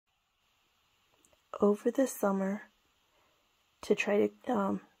over the summer to try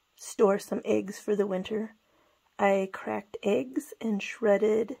to store some eggs for the winter. I cracked eggs and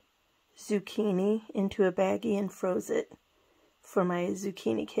shredded zucchini into a baggie and froze it for my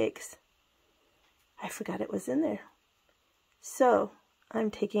zucchini cakes. I forgot it was in there. So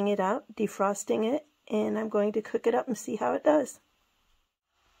I'm taking it out, defrosting it, and I'm going to cook it up and see how it does.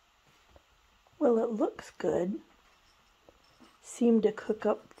 Well, it looks good. Seemed to cook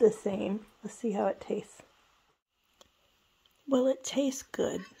up the same. Let's see how it tastes. Well, it tastes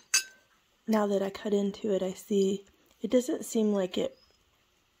good. Now that I cut into it, I see it doesn't seem like it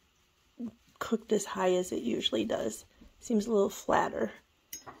cooked as high as it usually does. Seems a little flatter.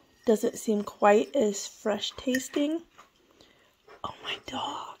 Doesn't seem quite as fresh tasting. Oh, my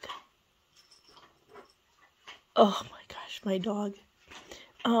dog. Oh my gosh, my dog.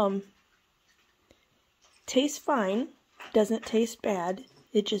 Tastes fine. Doesn't taste bad.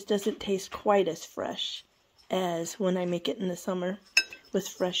 It just doesn't taste quite as fresh as when I make it in the summer with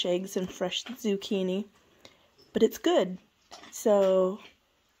fresh eggs and fresh zucchini. But it's good. So,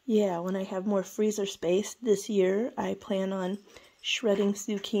 yeah, when I have more freezer space this year, I plan on shredding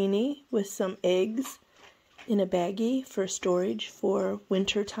zucchini with some eggs in a baggie for storage for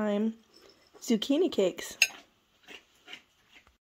wintertime zucchini cakes.